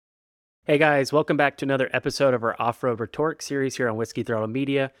Hey guys, welcome back to another episode of our Off-Road Rhetoric series here on Whiskey Throttle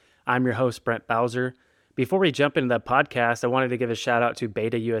Media. I'm your host, Brent Bowser. Before we jump into the podcast, I wanted to give a shout out to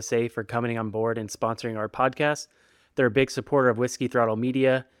Beta USA for coming on board and sponsoring our podcast. They're a big supporter of Whiskey Throttle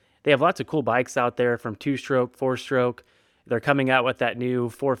Media. They have lots of cool bikes out there from 2-stroke, 4-stroke. They're coming out with that new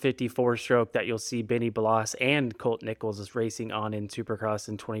 450 4-stroke that you'll see Benny Bloss and Colt Nichols is racing on in Supercross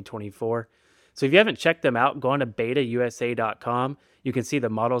in 2024. So if you haven't checked them out, go on to betausa.com. You can see the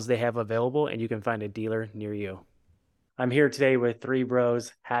models they have available and you can find a dealer near you. I'm here today with Three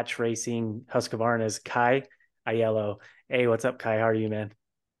Bros Hatch Racing Husqvarna's Kai Aiello. Hey, what's up, Kai? How are you, man?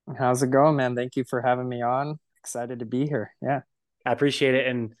 How's it going, man? Thank you for having me on. Excited to be here. Yeah. I appreciate it.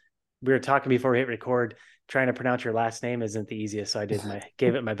 And we were talking before we hit record. Trying to pronounce your last name isn't the easiest, so I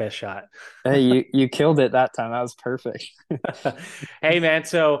gave it my best shot. Hey, you killed it that time. That was perfect. Hey, man.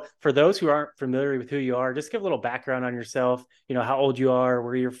 So for those who aren't familiar with who you are, just give a little background on yourself. You know, how old you are,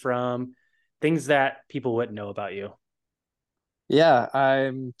 where you're from, things that people wouldn't know about you. Yeah,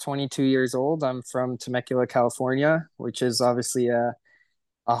 I'm 22 years old. I'm from Temecula, California, which is obviously a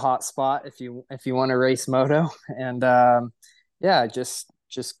hot spot if you want to race moto. And yeah, just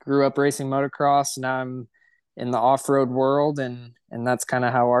grew up racing motocross. Now I'm in the off-road world, and that's kind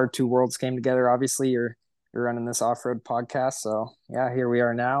of how our two worlds came together. Obviously, you're running this off-road podcast, so yeah, here we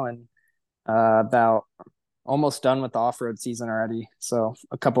are now, and about almost done with the off-road season already. So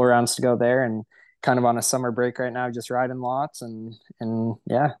a couple of rounds to go there, and kind of on a summer break right now, just riding lots and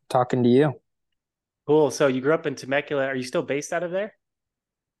yeah, talking to you. Cool. So you grew up in Temecula. Are you still based out of there?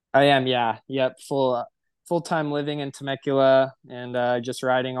 I am, yeah, yep, full time living in Temecula, and just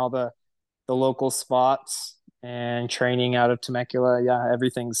riding all the local spots and training out of Temecula. Yeah,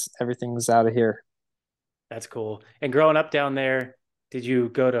 everything's out of here. That's cool. And growing up down there, did you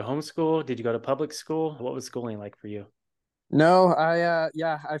go to homeschool? Did you go to public school? What was schooling like for you? No, I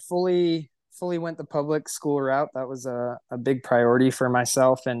fully went the public school route. That was a big priority for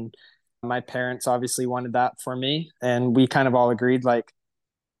myself, and my parents obviously wanted that for me, and we kind of all agreed like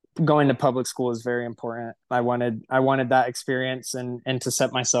going to public school is very important. I wanted that experience and to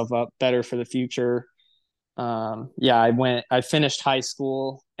set myself up better for the future. Yeah, I finished high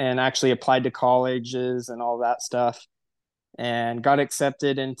school and actually applied to colleges and all that stuff, and got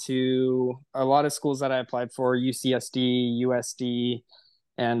accepted into a lot of schools that I applied for: UCSD, USD,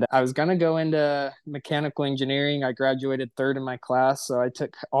 and I was gonna go into mechanical engineering. I graduated third in my class, so I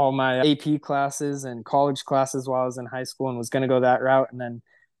took all my AP classes and college classes while I was in high school and was gonna go that route, and then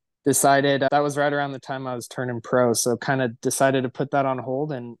decided that was right around the time I was turning pro, so kind of decided to put that on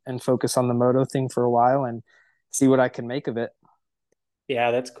hold and focus on the moto thing for a while and see what I can make of it.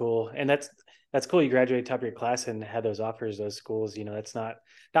 Yeah, that's cool. And that's cool. You graduated top of your class and had those offers, those schools. You know, that's not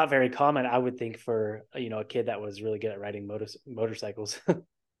very common, I would think, for a kid that was really good at riding motorcycles.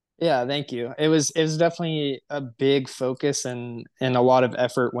 Yeah, thank you. It was definitely a big focus, and a lot of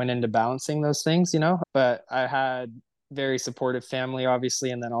effort went into balancing those things, But I had very supportive family,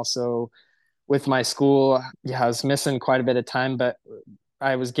 obviously, and then also with my school, yeah, I was missing quite a bit of time, but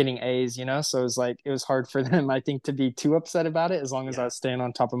I was getting A's. So it was hard for them, I think, to be too upset about it as long as I Yeah. was staying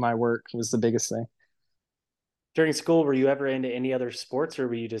on top of my work was the biggest thing. During school, were you ever into any other sports or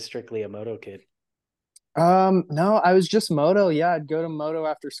were you just strictly a moto kid? No, I was just moto. Yeah, I'd go to moto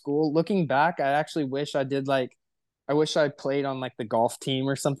after school. Looking back, I actually wish I did I wish I played on like the golf team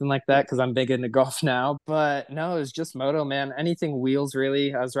or something like that because I'm big into golf now. But no, it was just moto, man. Anything wheels,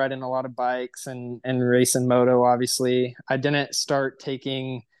 really. I was riding a lot of bikes and racing moto, obviously. I didn't start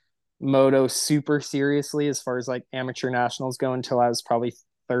taking moto super seriously as far as like amateur nationals go until I was probably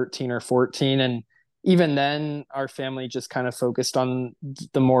 13 or 14. And even then, our family just kind of focused on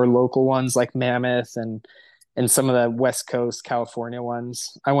the more local ones like Mammoth and some of the West Coast California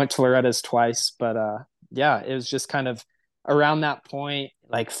ones. I went to Loretta's twice, but yeah, it was just kind of around that point,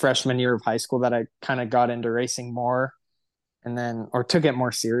 like freshman year of high school, that I kind of got into racing more, and then or took it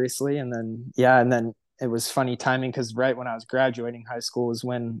more seriously. And then yeah, and then it was funny timing because right when I was graduating high school was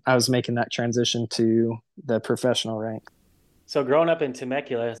when I was making that transition to the professional rank. So growing up in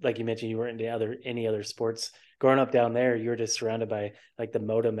Temecula, like you mentioned, you weren't into any other sports. Growing up down there, you were just surrounded by like the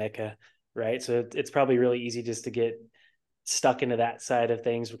moto mecca, right? So it's probably really easy just to get stuck into that side of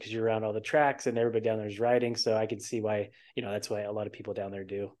things because you're around all the tracks and everybody down there is riding. So I can see why, that's why a lot of people down there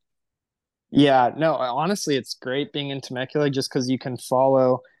do. Yeah, no, honestly, it's great being in Temecula just because you can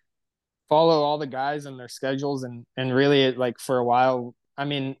follow all the guys and their schedules, and really like for a while. I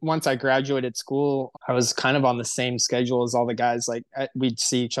mean, once I graduated school, I was kind of on the same schedule as all the guys. Like we'd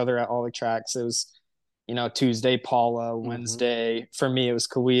see each other at all the tracks. It was, Tuesday Paula, Mm-hmm. Wednesday for me it was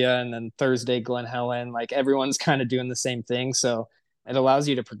Kauai, and then Thursday Glen Helen. Like everyone's kind of doing the same thing. So it allows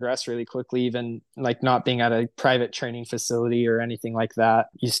you to progress really quickly, even like not being at a private training facility or anything like that.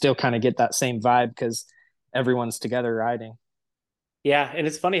 You still kind of get that same vibe because everyone's together riding. Yeah, and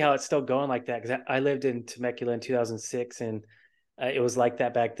it's funny how it's still going like that because I lived in Temecula in 2006, and it was like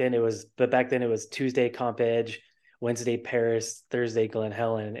that back then. But back then it was Tuesday Comp Edge, Wednesday Paris, Thursday Glen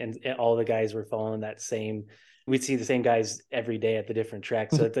Helen, and all the guys were following that same. We'd see the same guys every day at the different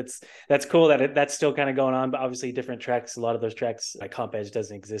tracks. So that's cool that that's still kind of going on. But obviously, different tracks. A lot of those tracks, like Comp Edge,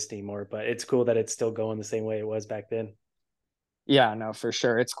 doesn't exist anymore. But it's cool that it's still going the same way it was back then. Yeah, no, for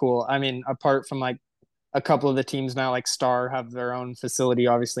sure. It's cool. I mean, apart from like a couple of the teams now, like Star have their own facility,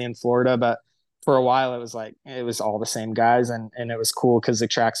 obviously in Florida, but for a while it was like it was all the same guys, and it was cool because the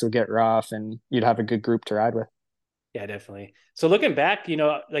tracks would get rough and you'd have a good group to ride with. Yeah, definitely. So looking back,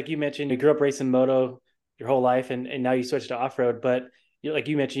 like you mentioned, you grew up racing moto your whole life, and now you switched to off road. But like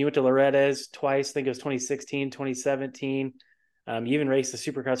you mentioned, you went to Loretta's twice. I think it was 2016, 2017. You even raced the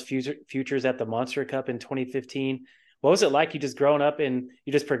Supercross Futures at the Monster Cup in 2015. What was it like? You just growing up and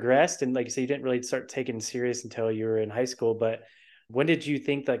you just progressed, and like you said, you didn't really start taking it serious until you were in high school. But when did you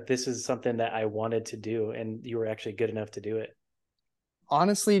think like this is something that I wanted to do, and you were actually good enough to do it?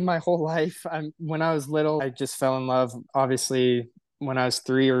 Honestly, my whole life, when I was little, I just fell in love. Obviously, when I was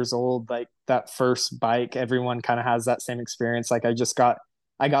 3 years old, like that first bike, everyone kind of has that same experience. Like I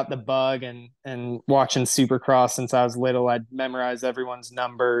got the bug, and watching Supercross since I was little, I'd memorize everyone's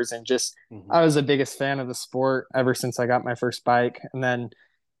numbers, and just Mm-hmm. I was the biggest fan of the sport ever since I got my first bike. And then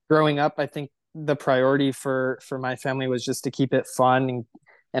growing up, I think the priority for my family was just to keep it fun,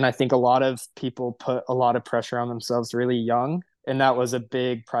 and I think a lot of people put a lot of pressure on themselves really young, and that was a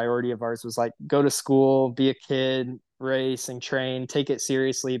big priority of ours, was like go to school, be a kid, race and train, take it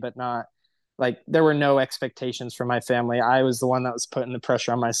seriously, but not like there were no expectations from my family. I was the one that was putting the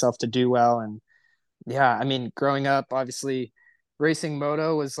pressure on myself to do well. And yeah, I mean, growing up, obviously racing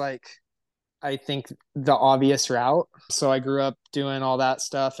moto was like I think the obvious route. So I grew up doing all that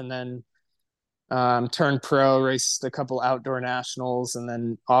stuff, and then turned pro, raced a couple outdoor nationals, and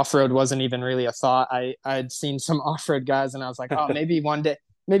then off road wasn't even really a thought. I'd seen some off road guys, and I was like, oh, maybe one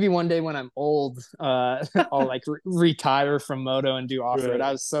day when I'm old, I'll like retire from moto and do off road. Right.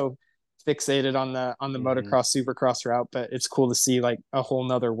 I was so fixated on the Mm-hmm. motocross supercross route, but it's cool to see like a whole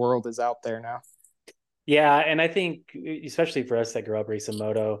nother world is out there now. Yeah, and I think especially for us that grew up racing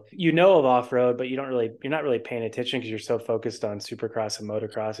moto, you know of off road, but you're not really paying attention because you're so focused on supercross and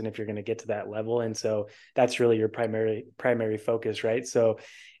motocross, and if you're going to get to that level, and so that's really your primary focus, right? So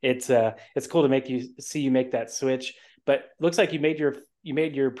it's cool to make you make that switch. But looks like you made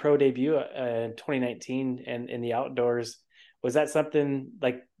your pro debut in 2019 and in the outdoors. Was that something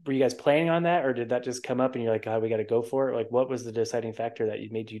like were you guys planning on that, or did that just come up and you're like, oh, we got to go for it? Like, what was the deciding factor that you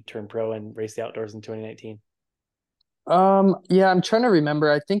made you turn pro and race the outdoors in 2019? Yeah, I'm trying to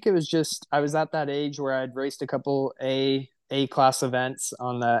remember. I think it was just I was at that age where I'd raced a couple A class events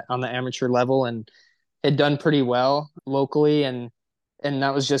on the amateur level, and had done pretty well locally, and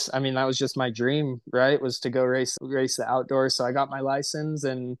that was just I mean that was just my dream, right? Was to go race the outdoors. So I got my license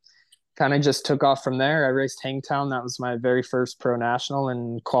and kind of just took off from there. I raced Hangtown. That was my very first pro national,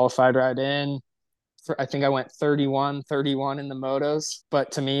 and qualified right in. I think I went 31 in the motos,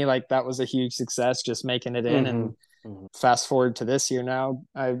 but to me like that was a huge success just making it in. Mm-hmm. And Mm-hmm. fast forward to this year now,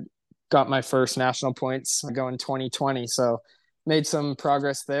 I got my first national points going 2020. So made some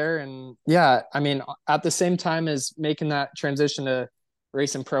progress there. And yeah, I mean, at the same time as making that transition to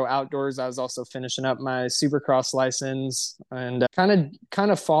racing pro outdoors, I was also finishing up my supercross license, and kind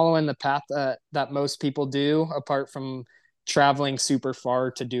of following the path that most people do, apart from traveling super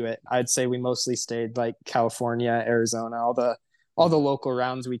far to do it. I'd say we mostly stayed like California, Arizona, all the Mm-hmm. local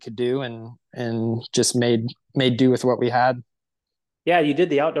rounds we could do, and just made do with what we had. Yeah, you did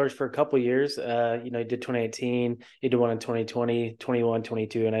the outdoors for a couple years. You did 2018, you did one in 2020, 21,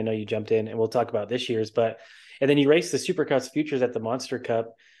 22, and I know you jumped in, and we'll talk about this year's, and then you raced the Supercross Futures at the Monster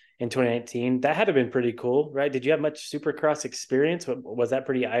Cup in 2019. That had to have been pretty cool, right? Did you have much Supercross experience? Was that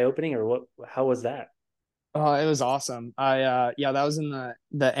pretty eye-opening, or what? How was that? Oh, it was awesome. Yeah, that was in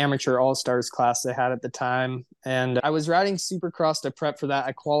the amateur all stars class they had at the time, and I was riding Supercross to prep for that.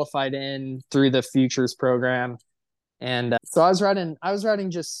 I qualified in through the futures program, and so I was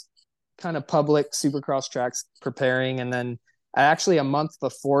riding just kind of public Supercross tracks preparing, and then I actually a month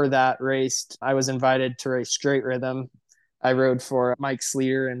before that raced. I was invited to race straight rhythm. I rode for Mike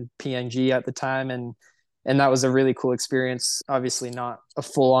Sleer and PNG at the time, and that was a really cool experience. Obviously, not a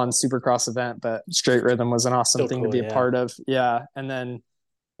full on Supercross event, but straight rhythm was an awesome So thing to cool, be a yeah. part of. Yeah, and then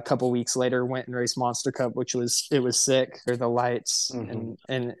A couple weeks later, went and raced Monster Cup, which was sick. Or the lights Mm-hmm.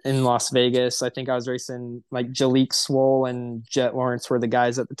 and in Las Vegas. I think I was racing like Jalik Swole and Jet Lawrence were the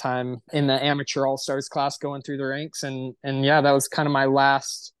guys at the time in the amateur all stars class going through the ranks. And yeah, that was kind of my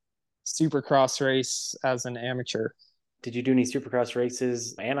last Supercross race as an amateur. Did you do any Supercross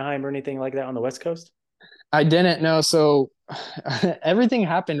races, Anaheim or anything like that on the West Coast? I didn't know. So everything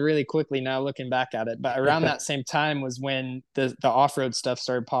happened really quickly now looking back at it. But around that same time was when the off-road stuff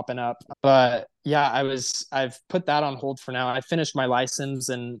started popping up. But yeah, I've put that on hold for now. I finished my license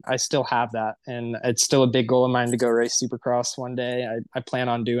and I still have that. And it's still a big goal of mine to go race Supercross one day. I plan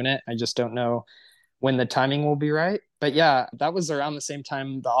on doing it. I just don't know when the timing will be right. But yeah, that was around the same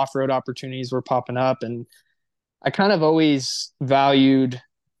time the off-road opportunities were popping up. And I kind of always valued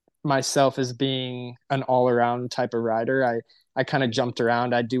myself as being an all-around type of rider. I kind of jumped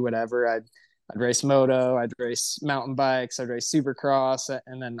around. I'd do whatever. I'd race moto, I'd race mountain bikes, I'd race supercross,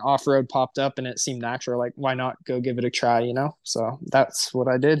 and then off-road popped up and it seemed natural. Like, why not go give it a try, you know? So that's what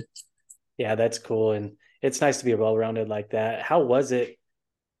I did. Yeah, that's cool. And it's nice to be well-rounded like that. How was it,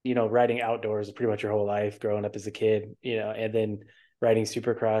 riding outdoors pretty much your whole life growing up as a kid, and then riding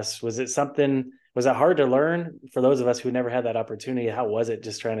Supercross? Was it hard to learn for those of us who never had that opportunity? How was it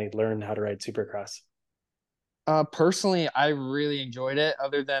just trying to learn how to ride Supercross? Personally, I really enjoyed it.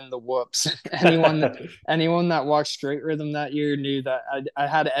 Other than the whoops, anyone that watched Straight Rhythm that year knew that I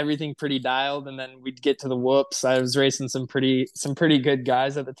had everything pretty dialed, and then we'd get to the whoops. I was racing some pretty good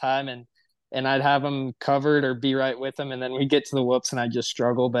guys at the time, and I'd have them covered or be right with them, and then we get to the whoops, and I just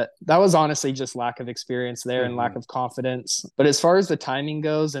struggle. But that was honestly just lack of experience there and lack Mm-hmm. of confidence. But as far as the timing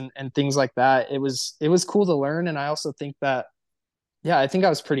goes and things like that, it was cool to learn, and I also think that yeah, I think I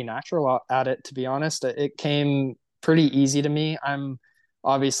was pretty natural at it, to be honest. It came pretty easy to me. I'm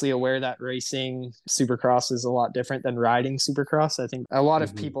obviously aware that racing supercross is a lot different than riding supercross. I think a lot of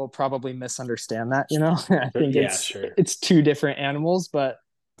Mm-hmm. people probably misunderstand that, you know. I think Yeah, it's sure. it's two different animals, but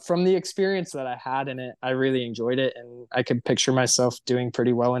from the experience that I had in it, I really enjoyed it and I could picture myself doing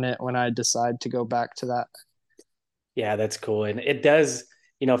pretty well in it when I decide to go back to that. Yeah, that's cool. And it does,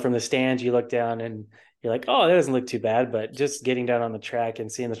 from the stands, you look down and you're like, oh, that doesn't look too bad. But just getting down on the track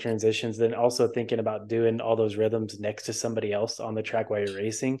and seeing the transitions, then also thinking about doing all those rhythms next to somebody else on the track while you're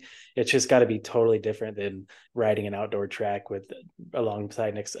racing, it's just got to be totally different than riding an outdoor track with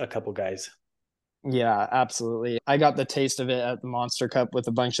alongside next a couple guys. Yeah, absolutely. I got the taste of it at the Monster Cup with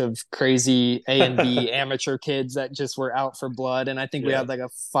a bunch of crazy A and B amateur kids that just were out for blood. And I think we Yeah. had like a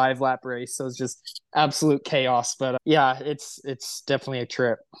 5 lap race. So it's just absolute chaos. But yeah, it's definitely a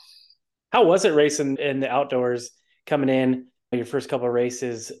trip. How was it racing in the outdoors coming in? Your first couple of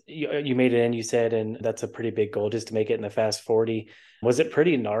races, you made it in, you said, and that's a pretty big goal just to make it in the fast 40. Was it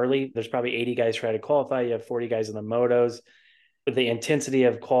pretty gnarly? There's probably 80 guys trying to qualify. You have 40 guys in the motos. The intensity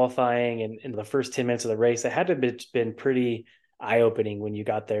of qualifying and in the first 10 minutes of the race, it had to have been pretty eye-opening when you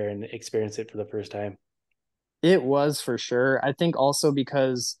got there and experienced it for the first time. It was for sure. I think also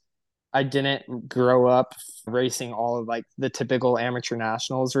because I didn't grow up racing all of like the typical amateur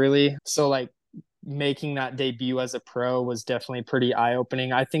nationals really. So like making that debut as a pro was definitely pretty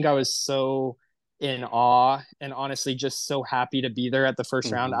eye-opening. I think I was so in awe and honestly just so happy to be there at the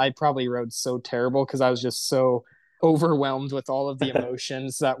first round. Mm-hmm. I probably rode so terrible because I was just so overwhelmed with all of the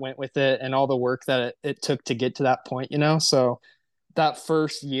emotions that went with it and all the work that it took to get to that point, you know? So that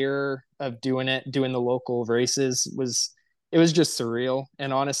first year of doing the local races it was just surreal.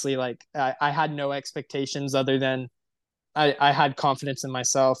 And honestly, like I had no expectations other than I had confidence in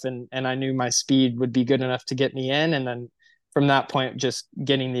myself and I knew my speed would be good enough to get me in. And then from that point, just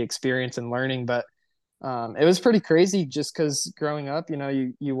getting the experience and learning. But it was pretty crazy just because growing up, you know,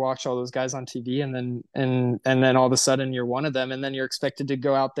 you watch all those guys on TV and then all of a sudden you're one of them and then you're expected to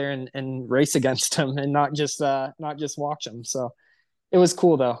go out there and race against them and not just watch them. So it was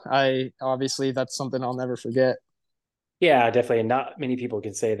cool though. I obviously that's something I'll never forget. Yeah, definitely. And not many people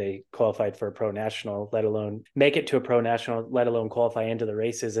can say they qualified for a pro national, let alone make it to a pro national, let alone qualify into the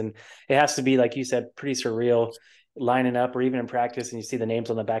races. And it has to be, like you said, pretty surreal lining up or even in practice and you see the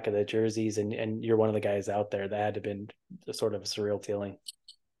names on the back of the jerseys and you're one of the guys out there. That had to have been a sort of a surreal feeling.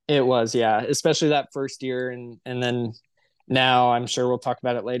 It was, yeah, especially that first year and then now I'm sure we'll talk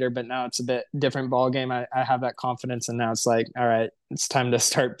about it later, but now it's a bit different ball game. I have that confidence and now it's like, all right, it's time to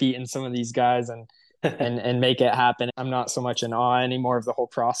start beating some of these guys and make it happen. I'm not so much in awe anymore of the whole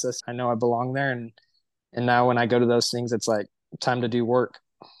process. I know I belong there and now when I go to those things, it's like time to do work.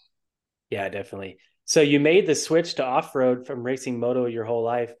 Yeah, definitely. So you made the switch to off-road from racing moto your whole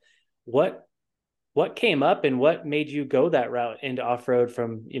life. What what came up and what made you go that route into off-road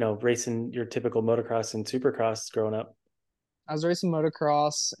from, racing your typical motocross and supercross growing up? I was racing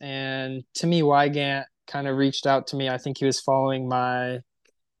motocross, and Timmy Wygant kind of reached out to me. I think he was following my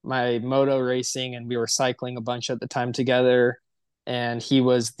moto racing, and we were cycling a bunch at the time together. And he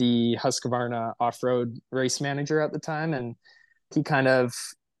was the Husqvarna off-road race manager at the time, and he kind of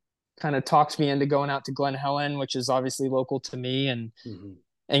talked me into going out to Glen Helen, which is obviously local to me, Hmm.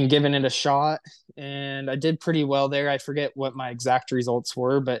 and giving it a shot. And I did pretty well there. I forget what my exact results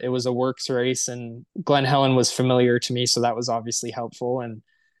were, but it was a works race, and Glen Helen was familiar to me, so that was obviously helpful. And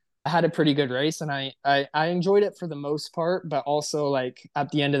I had a pretty good race, and I enjoyed it for the most part, but also like at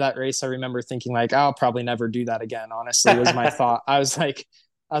the end of that race, I remember thinking like I'll probably never do that again. Honestly, was my thought. I was like,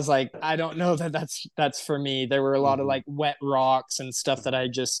 I don't know that that's for me. There were a lot of Hmm. like wet rocks and stuff that Hmm. I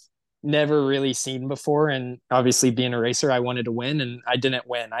just never really seen before. And obviously, being a racer, I wanted to win, and I didn't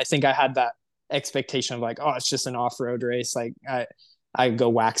win. I think I had that expectation of like, oh, it's just an off road race. Like I go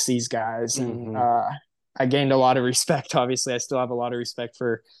wax these guys, and Hmm. I gained a lot of respect. Obviously, I still have a lot of respect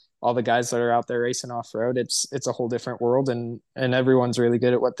for all the guys that are out there racing off road. It's a whole different world, and everyone's really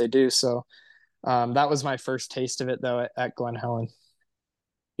good at what they do. So that was my first taste of it though at Glen Helen.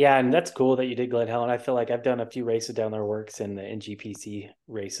 Yeah, and that's cool that you did Glen Helen. I feel like I've done a few races down there, works in the NGPC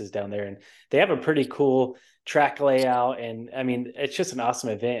races down there, and they have a pretty cool track layout. And I mean, it's just an awesome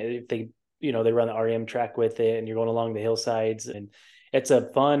event. They run the REM track with it, and you're going along the hillsides, and it's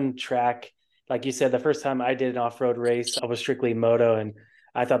a fun track. Like you said, the first time I did an off-road race, I was strictly moto, and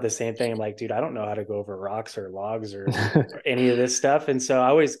I thought the same thing. I'm like, dude, I don't know how to go over rocks or logs or any of this stuff. And so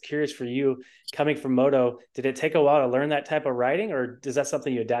I was curious for you coming from moto, did it take a while to learn that type of riding, or is that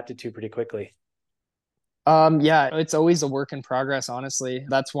something you adapted to pretty quickly? Yeah, it's always a work in progress, honestly.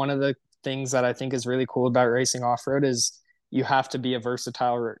 That's one of the things that I think is really cool about racing off-road is you have to be a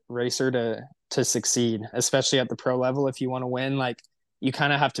versatile racer to succeed, especially at the pro level. If you want to win, like you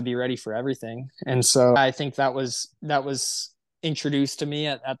kind of have to be ready for everything. And so I think that was introduced to me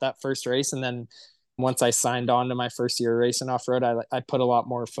at that first race. And then once I signed on to my first year racing off-road, I put a lot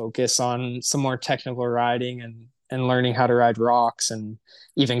more focus on some more technical riding and learning how to ride rocks and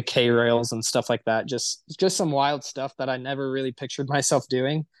even K rails and stuff like that. Just some wild stuff that I never really pictured myself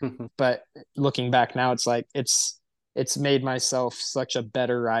doing. But looking back now, it's like it's made myself such a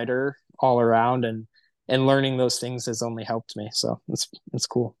better rider all around, and learning those things has only helped me. So it's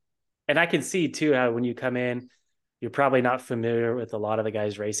cool. And I can see too how when you come in, you're probably not familiar with a lot of the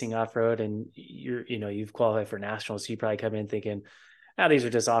guys racing off road, and you've qualified for nationals, so you probably come in thinking, "Ah, these are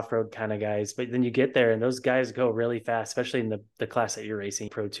just off road kind of guys." But then you get there, and those guys go really fast, especially in the class that you're racing,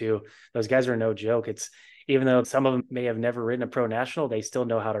 Pro Two. Those guys are no joke. It's even though some of them may have never ridden a pro national, they still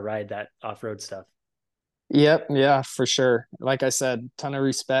know how to ride that off road stuff. Yep, yeah, for sure. Like I said, ton of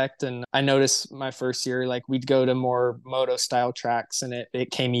respect. And I noticed my first year, like we'd go to more moto style tracks, and it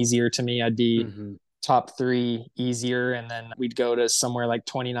came easier to me. I'd be Mm-hmm. top three easier. And then we'd go to somewhere like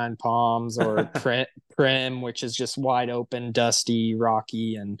 29 Palms or Prim, which is just wide open, dusty,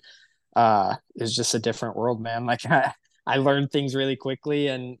 rocky, and it's just a different world, man. Like I learned things really quickly,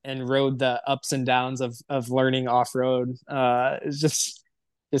 and rode the ups and downs of learning off road. It's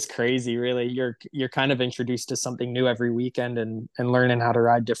just crazy, really. You're kind of introduced to something new every weekend, and learning how to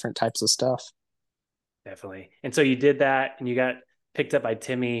ride different types of stuff. Definitely. And so you did that, and you got picked up by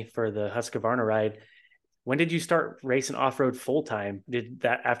Timmy for the Husqvarna ride. When did you start racing off road full time? Did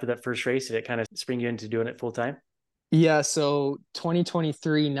that after that first race, did it kind of spring you into doing it full time? Yeah, so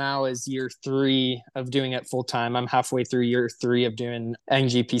 2023 now is year three of doing it full time. I'm halfway through year three of doing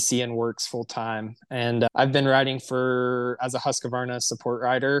NGPC and works full time. And I've been riding for as a Husqvarna support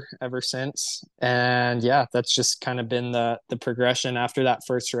rider ever since. And yeah, that's just kind of been the progression after that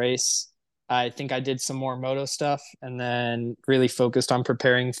first race. I think I did some more moto stuff, and then really focused on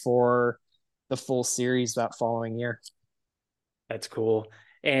preparing for the full series that following year. That's cool.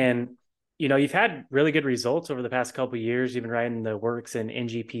 And you've had really good results over the past couple of years. You've been riding the Works and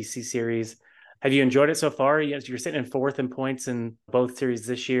NGPC series. Have you enjoyed it so far? You're sitting in fourth in points in both series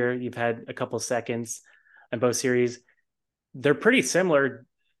this year. You've had a couple seconds in both series. They're pretty similar.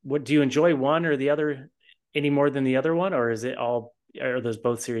 What do you enjoy one or the other any more than the other one, or are those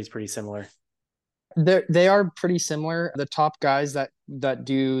both series pretty similar? They are pretty similar. The top guys that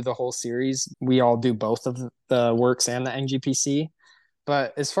do the whole series, we all do both of the works and the NGPC.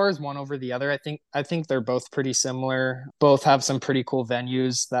 But as far as one over the other, I think they're both pretty similar. Both have some pretty cool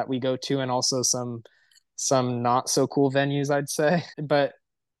venues that we go to, and also some not so cool venues, I'd say. But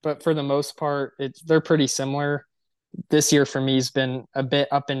for the most part, they're pretty similar. This year for me has been a bit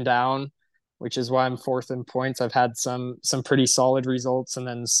up and down, which is why I'm fourth in points. I've had some pretty solid results, and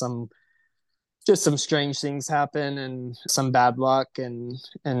then just some strange things happen and some bad luck and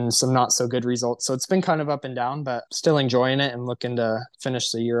some not so good results. So it's been kind of up and down, but still enjoying it and looking to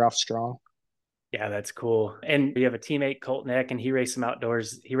finish the year off strong. Yeah, that's cool. And you have a teammate, Colt Neck, and he raced some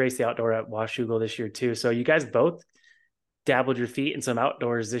outdoors. He raced the outdoor at Washougal this year too. So you guys both dabbled your feet in some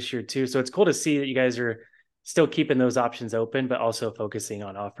outdoors this year too. So it's cool to see that you guys are still keeping those options open, but also focusing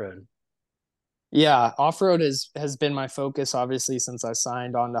on off road. Yeah, off-road has been my focus obviously since I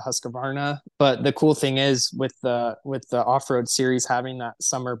signed on to Husqvarna. But the cool thing is with the off-road series having that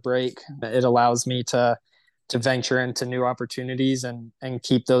summer break, it allows me to venture into new opportunities and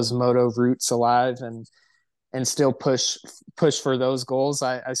keep those moto roots alive and still push for those goals.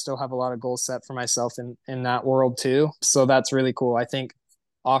 I still have a lot of goals set for myself in that world too. So that's really cool. I think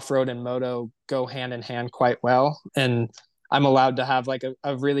off-road and moto go hand in hand quite well. And I'm allowed to have like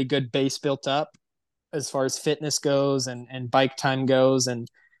a really good base built up as far as fitness goes and bike time goes and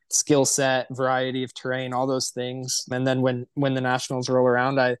skill set, variety of terrain, all those things. And then when the nationals roll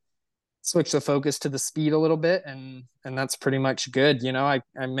around, I switch the focus to the speed a little bit and that's pretty much good. You know, I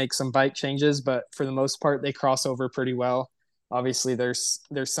make some bike changes, but for the most part they cross over pretty well. Obviously there's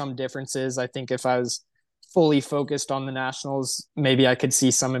some differences. I think if I was fully focused on the nationals, maybe I could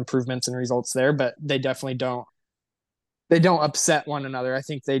see some improvements in results there, but they don't upset one another. I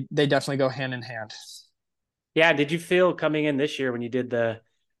think they definitely go hand in hand. Yeah. Did you feel coming in this year when you did the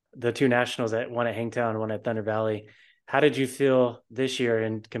two nationals, at one at Hangtown, one at Thunder Valley? How did you feel this year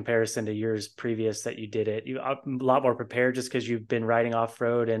in comparison to years previous that you did it? You a lot more prepared just because you've been riding off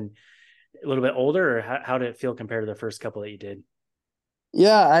road and a little bit older, or how did it feel compared to the first couple that you did?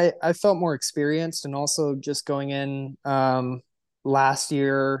 Yeah, I felt more experienced and also just going in last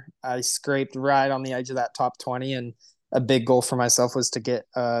year I scraped right on the edge of that top 20 and a big goal for myself was to get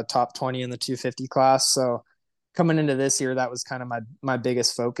top 20 in the 250 class. So coming into this year that was kind of my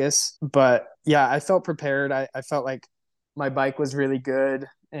biggest focus. But yeah, I felt prepared. I felt like my bike was really good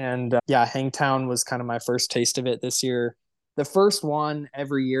and yeah, Hangtown was kind of my first taste of it this year. The first one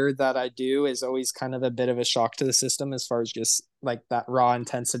every year that I do is always kind of a bit of a shock to the system as far as just like that raw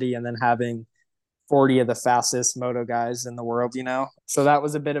intensity and then having 40 of the fastest moto guys in the world, you know? So that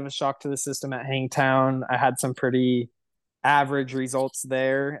was a bit of a shock to the system at Hangtown. I had some pretty average results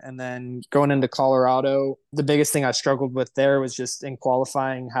there. And then going into Colorado, the biggest thing I struggled with there was just in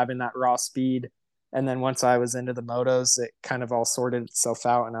qualifying, having that raw speed. And then once I was into the motos, it kind of all sorted itself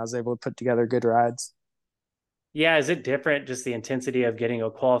out and I was able to put together good rides. Yeah, is it different, just the intensity of getting a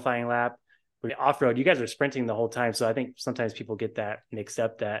qualifying lap? Off road, you guys are sprinting the whole time. So I think sometimes people get that mixed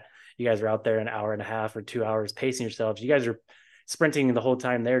up that you guys are out there an hour and a half or 2 hours pacing yourselves. You guys are sprinting the whole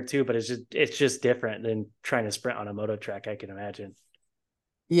time there too, but it's just different than trying to sprint on a moto track, I can imagine.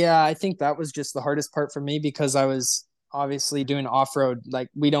 Yeah, I think that was just the hardest part for me because I was obviously doing off road. Like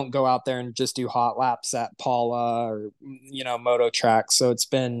we don't go out there and just do hot laps at Paula or you know moto tracks. So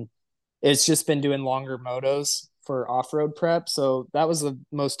it's just been doing longer motos for off road prep. So that was the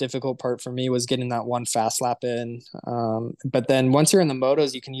most difficult part for me was getting that one fast lap in. But then once you're in the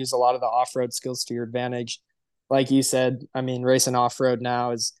motos, you can use a lot of the off road skills to your advantage. Like you said, I mean, racing off road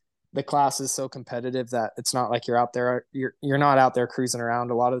now is the class is so competitive that it's not like you're not out there cruising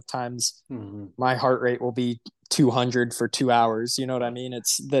around. A lot of times Mm-hmm. my heart rate will be 200 for 2 hours. You know what I mean?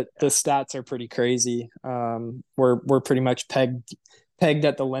 It's the stats are pretty crazy. We're pretty much pegged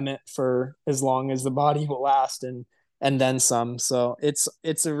at the limit for as long as the body will last and then some. So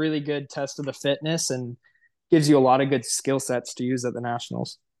it's a really good test of the fitness and gives you a lot of good skill sets to use at the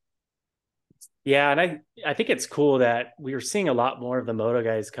nationals. Yeah, and I think it's cool that we are seeing a lot more of the moto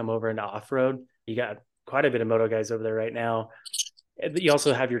guys come over into off road. You got quite a bit of moto guys over there right now. You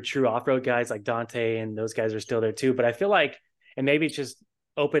also have your true off road guys like Dante, and those guys are still there too. But I feel like, and maybe it's just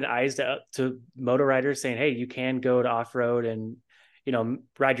open eyes to moto riders saying, hey, you can go to off road and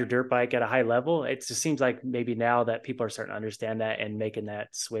ride your dirt bike at a high level. It just seems like maybe now that people are starting to understand that and making that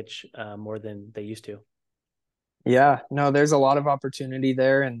switch more than they used to. Yeah, no, there's a lot of opportunity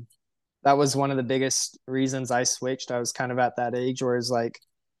there and that was one of the biggest reasons I switched. I was kind of at that age where it's like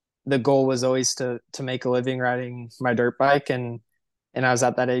the goal was always to make a living riding my dirt bike and I was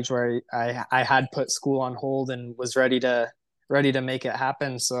at that age where I had put school on hold and was ready to make it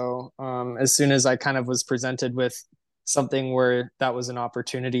happen. So as soon as I kind of was presented with something where that was an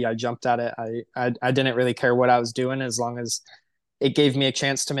opportunity, I jumped at it. I didn't really care what I was doing as long as it gave me a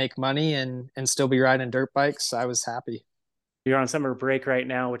chance to make money and still be riding dirt bikes. I was happy. You're on summer break right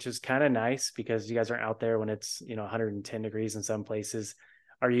now, which is kind of nice because you guys aren't out there when it's 110 degrees in some places.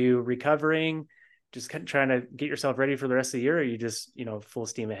 Are you recovering? Just kind of trying to get yourself ready for the rest of the year, or are you just full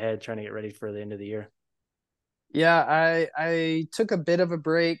steam ahead trying to get ready for the end of the year? Yeah, I took a bit of a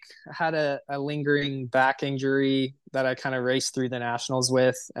break. I had a lingering back injury that I kind of raced through the nationals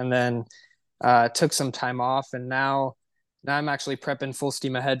with, and then took some time off. And now I'm actually prepping full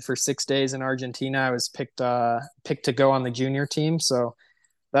steam ahead for 6 days in Argentina. I was picked to go on the junior team, so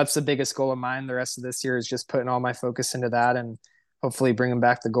that's the biggest goal of mine. The rest of this year is just putting all my focus into that and hopefully bringing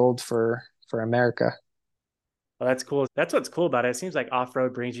back the gold for America. Well, that's cool. That's what's cool about it. It seems like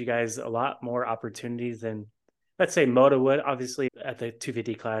off-road brings you guys a lot more opportunities than, let's say, moto would. Obviously, at the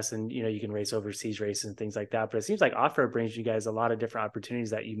 250 class, and you can race overseas races and things like that. But it seems like off-road brings you guys a lot of different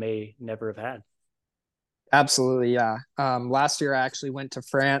opportunities that you may never have had. Absolutely, yeah. Last year I actually went to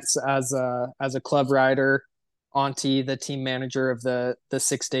France as a club rider. Auntie, the team manager of the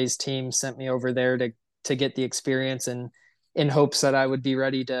 6 days team, sent me over there to get the experience and in hopes that I would be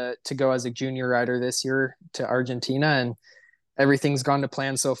ready to go as a junior rider this year to Argentina. And everything's gone to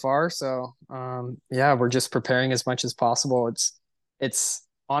plan so far. So yeah, we're just preparing as much as possible. It's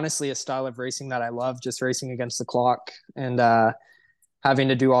honestly a style of racing that I love, just racing against the clock and having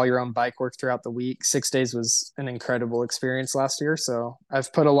to do all your own bike work throughout the week. 6 days was an incredible experience last year. So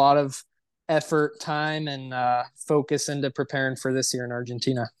I've put a lot of effort, time, and focus into preparing for this year in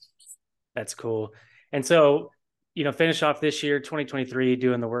Argentina. That's cool. And so, finish off this year, 2023,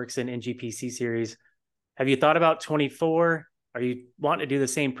 doing the works in NGPC series. Have you thought about 24? Are you wanting to do the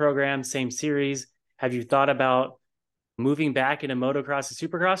same program, same series? Have you thought about moving back into motocross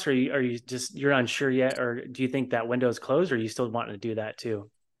and supercross, or are you just you're unsure yet, or do you think that window is closed, or are you still wanting to do that too?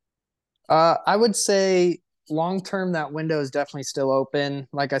 I would say long term, that window is definitely still open.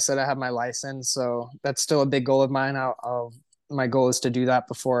 Like I said, I have my license, so that's still a big goal of mine. My goal is to do that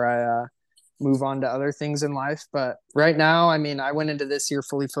before I move on to other things in life. But right now, I mean, I went into this year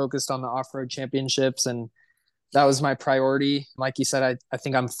fully focused on the off road championships, and that was my priority. Like you said, I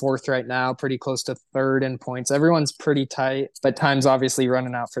think I'm fourth right now, pretty close to third in points. Everyone's pretty tight, but time's obviously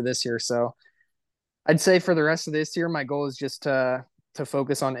running out for this year. So I'd say for the rest of this year, my goal is just to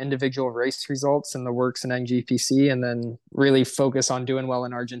focus on individual race results and the works in NGPC, and then really focus on doing well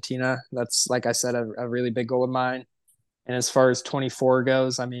in Argentina. That's, like I said, a really big goal of mine. And as far as 24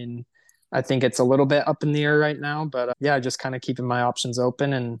 goes, I mean, I think it's a little bit up in the air right now, but yeah, just kind of keeping my options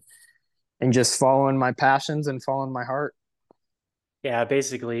open and just following my passions and following my heart. Yeah,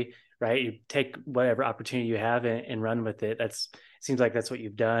 basically, right. You take whatever opportunity you have and run with it. That's seems like that's what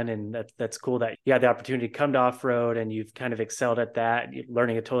you've done, and that's cool that you had the opportunity to come to off road and you've kind of excelled at that, you're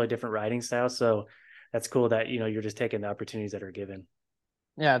learning a totally different riding style. So that's cool that you're just taking the opportunities that are given.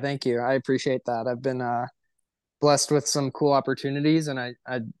 Yeah, thank you. I appreciate that. I've been blessed with some cool opportunities, and I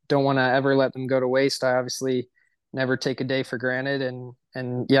don't want to ever let them go to waste. I obviously never take a day for granted,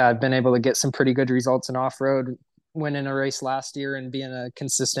 and yeah, I've been able to get some pretty good results in off road, winning a race last year and being a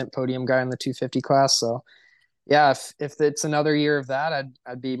consistent podium guy in the 250 class. So yeah, if it's another year of that,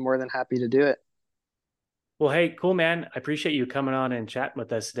 I'd be more than happy to do it. Well, hey, cool, man. I appreciate you coming on and chatting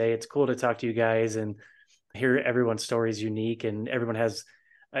with us today. It's cool to talk to you guys and hear everyone's story is unique, and everyone has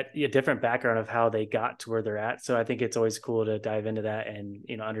a different background of how they got to where they're at. So I think it's always cool to dive into that and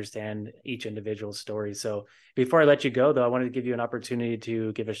understand each individual's story. So before I let you go, though, I wanted to give you an opportunity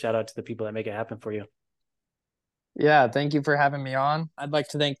to give a shout out to the people that make it happen for you. Yeah, thank you for having me on. I'd like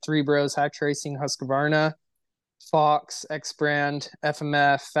to thank Three Bros Hack Racing, Husqvarna, Fox, X Brand,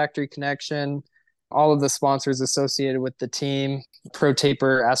 FMF, Factory Connection, all of the sponsors associated with the team, Pro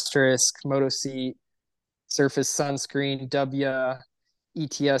Taper, Asterisk, Moto Seat, Surface Sunscreen, W,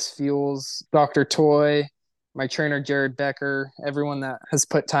 ETS Fuels, Dr. Toy, my trainer Jared Becker, everyone that has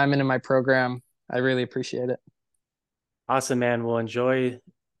put time into my program. I really appreciate it. Awesome, man. We'll enjoy,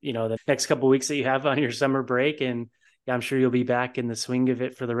 the next couple of weeks that you have on your summer break. And yeah, I'm sure you'll be back in the swing of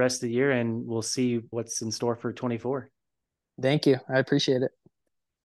it for the rest of the year, and we'll see what's in store for 24. Thank you. I appreciate it.